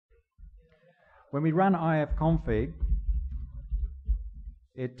when we run ifconfig,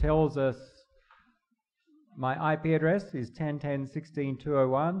 it tells us my IP address is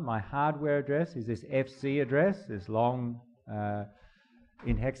 10.10.16.201. My hardware address is this FC address, this long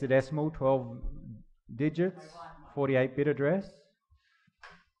in hexadecimal, 12 digits, 48-bit address.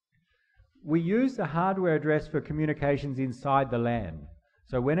 We use the hardware address for communications inside the LAN.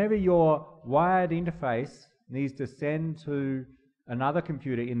 So whenever your wired interface needs to send to another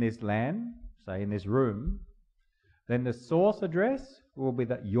computer in this LAN, say in this room, then the source address will be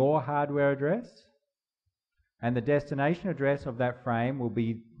your hardware address, and the destination address of that frame will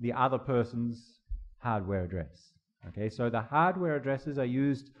be the other person's hardware address. Okay, so the hardware addresses are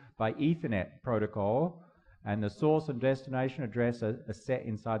used by Ethernet protocol, and the source and destination address are set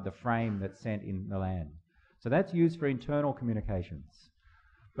inside the frame that's sent in the LAN. So that's used for internal communications.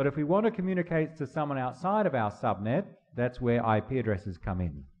 But if we want to communicate to someone outside of our subnet, that's where IP addresses come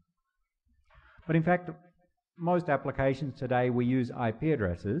in. But in fact, most applications today we use IP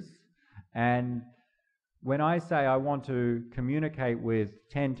addresses, and when I say I want to communicate with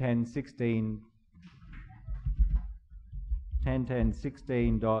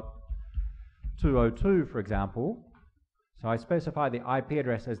 10.10.16.202, for example, so I specify the IP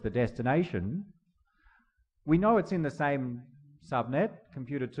address as the destination, we know it's in the same subnet.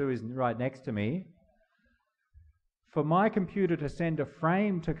 Computer 2 is right next to me. For my computer to send a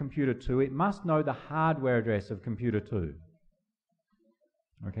frame to computer 2, it must know the hardware address of computer 2.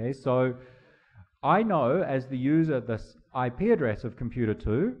 Okay, so I know as the user the IP address of computer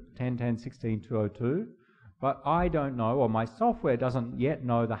 2, 10.10.16.202, but I don't know, or my software doesn't yet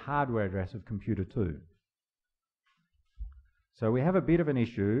know the hardware address of computer 2. So we have a bit of an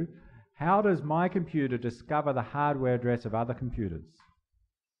issue. How does my computer discover the hardware address of other computers?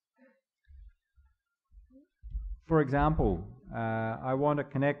 For example, I want to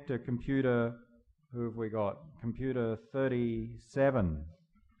connect to computer, who have we got? Computer 37.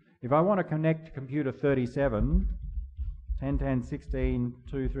 If I want to connect to computer 37,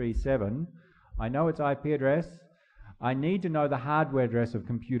 10.10.16.237, I know its IP address. I need to know the hardware address of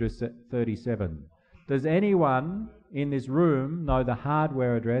computer 37. Does anyone in this room know the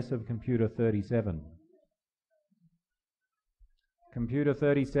hardware address of computer 37? Computer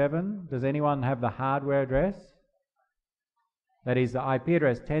 37, does anyone have the hardware address? That is the IP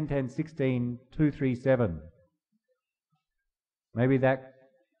address 10.10.16.237. Maybe that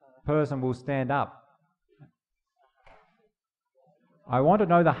person will stand up. I want to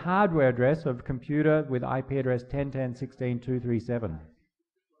know the hardware address of computer with IP address 10.10.16.237.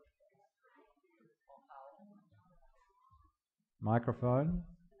 Microphone.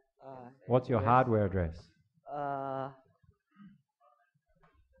 What's your hardware address?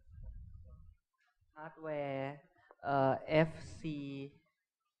 Hardware FCAA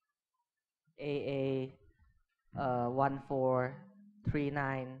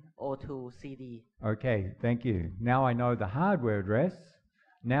 143902 CD. Okay, thank you. Now I know the hardware address.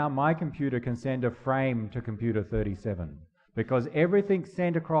 Now my computer can send a frame to computer 37, because everything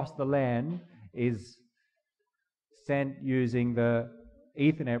sent across the LAN is sent using the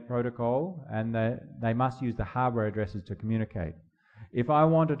Ethernet protocol, and they must use the hardware addresses to communicate. If I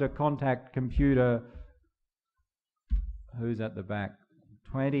wanted to contact computer, who's at the back,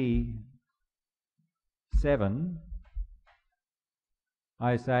 27,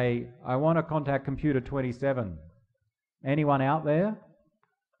 I say, I want to contact computer 27. Anyone out there?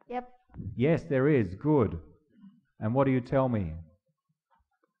 Yep. Yes, there is. Good. And what do you tell me?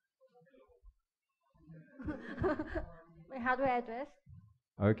 My hardware address.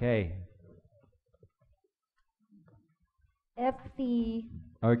 Okay. FC.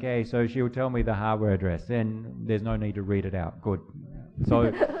 Okay, so she'll tell me the hardware address, and there's no need to read it out. Good.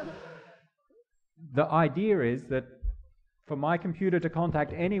 So the idea is that for my computer to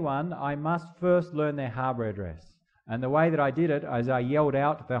contact anyone, I must first learn their hardware address. And the way that I did it is I yelled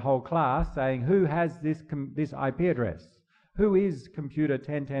out to the whole class saying, who has this IP address? Who is computer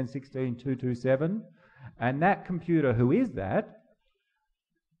 10.10.16.227? And that computer, who is that,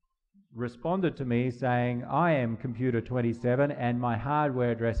 responded to me saying, I am computer 27 and my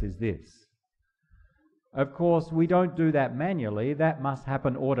hardware address is this. Of course, we don't do that manually. That must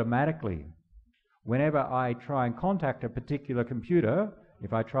happen automatically. Whenever I try and contact a particular computer,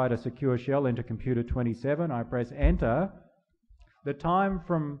 if I try to secure shell into computer 27, I press enter. The time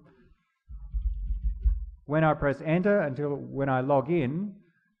from when I press enter until when I log in,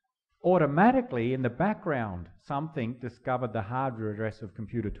 automatically in the background, something discovered the hardware address of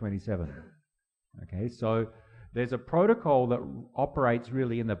computer 27. Okay, so there's a protocol that operates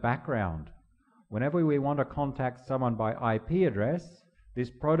really in the background. Whenever we want to contact someone by IP address, this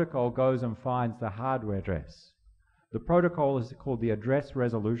protocol goes and finds the hardware address. The protocol is called the Address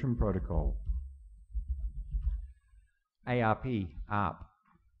Resolution Protocol. ARP.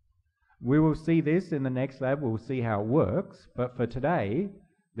 We will see this in the next lab, we'll see how it works, but for today,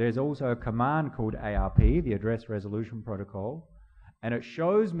 there's also a command called ARP, the Address Resolution Protocol, and it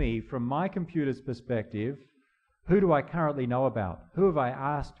shows me from my computer's perspective, who do I currently know about? Who have I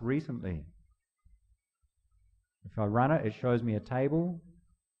asked recently? If I run it, it shows me a table,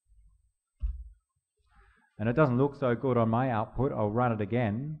 and it doesn't look so good on my output. I'll run it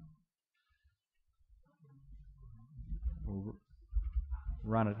again. We'll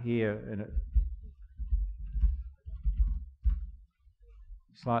run it here in a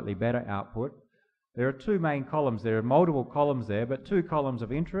slightly better output. There are two main columns. There are multiple columns there, but two columns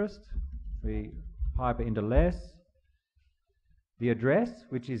of interest. We pipe it into less. The address,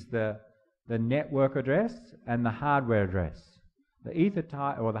 which is the network address, and the hardware address. The ether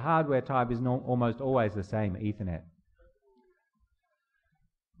type, or the hardware type, is almost always the same, Ethernet.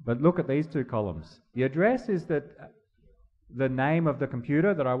 But look at these two columns. The address is the name of the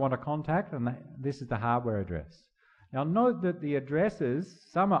computer that I want to contact, and this is the hardware address. Now note that the addresses,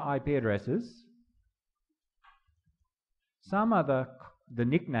 some are IP addresses, some are the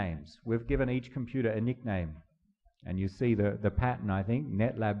nicknames. We've given each computer a nickname. And you see the pattern, I think,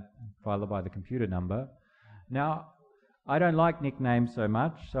 netlab followed by the computer number. Now, I don't like nicknames so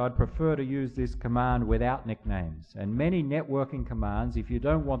much, so I'd prefer to use this command without nicknames. And many networking commands, if you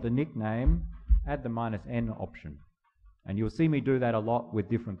don't want the nickname, add the -n option. And you'll see me do that a lot with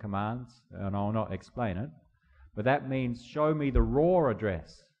different commands, and I'll not explain it. But that means show me the raw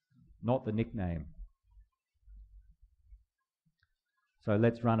address, not the nickname. So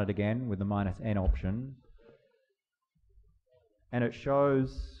let's run it again with the -n option. And it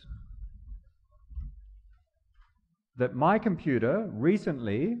shows that my computer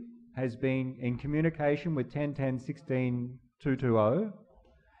recently has been in communication with 10.10.16.220,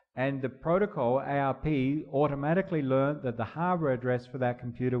 and the protocol ARP automatically learnt that the hardware address for that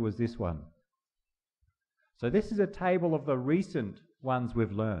computer was this one. So this is a table of the recent ones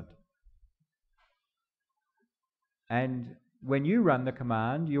we've learnt. And when you run the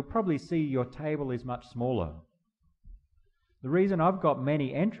command, you'll probably see your table is much smaller. The reason I've got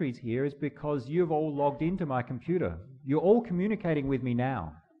many entries here is because you've all logged into my computer. You're all communicating with me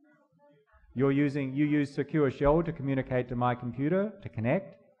now. You use Secure Shell to communicate to my computer, to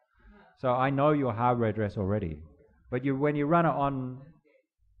connect. So I know your hardware address already. But when you run it on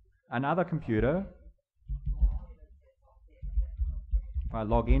another computer, if I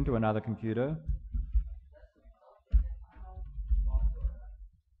log into another computer,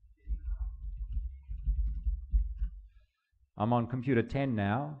 I'm on computer 10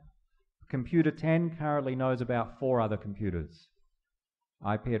 now. Computer 10 currently knows about 4 other computers.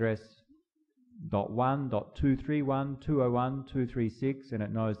 IP address .1.231.201.236, and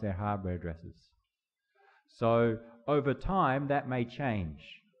it knows their hardware addresses. So over time, that may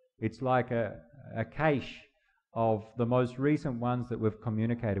change. It's like a cache of the most recent ones that we've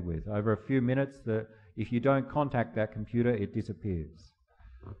communicated with. Over a few minutes, if you don't contact that computer, it disappears.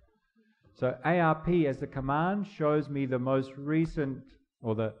 So ARP as the command shows me the most recent,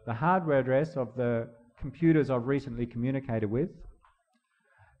 or the hardware address of the computers I've recently communicated with.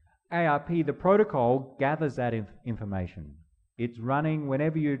 ARP, the protocol, gathers that information. It's running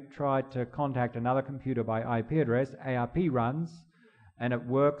whenever you try to contact another computer by IP address, ARP runs, and it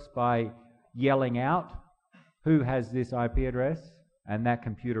works by yelling out who has this IP address, and that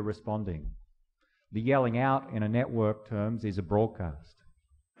computer responding. The yelling out in a network terms is a broadcast.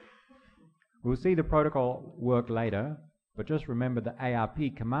 We'll see the protocol work later, but just remember the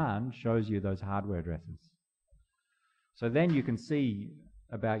ARP command shows you those hardware addresses. So then you can see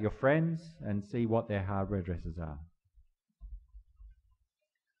about your friends and see what their hardware addresses are.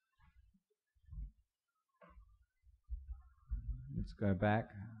 Let's go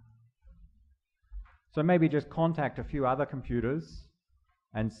back. So maybe just contact a few other computers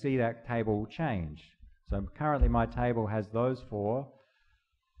and see that table change. So currently my table has those 4.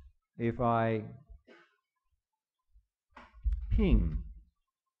 If I ping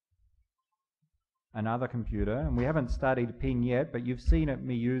another computer, and we haven't studied ping yet, but you've seen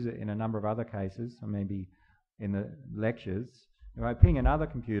me use it in a number of other cases, or maybe in the lectures. If I ping another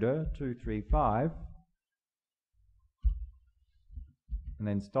computer, 235, and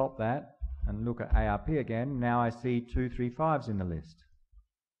then stop that and look at ARP again, now I see 235s in the list.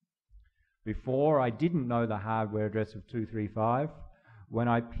 Before, I didn't know the hardware address of 235. When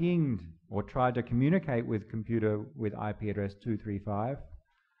I pinged or tried to communicate with computer with IP address 235,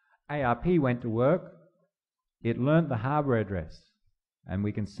 ARP went to work. It learnt the hardware address. And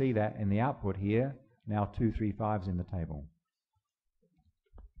we can see that in the output here, now 235's in the table.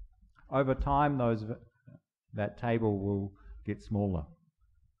 Over time, that table will get smaller.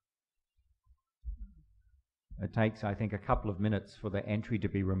 It takes, I think, a couple of minutes for the entry to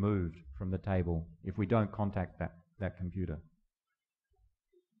be removed from the table if we don't contact that computer.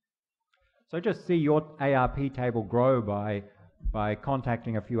 So just see your ARP table grow by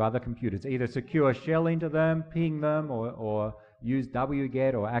contacting a few other computers. Either secure shell into them, ping them, or use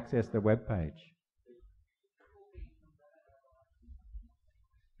wget or access the web page.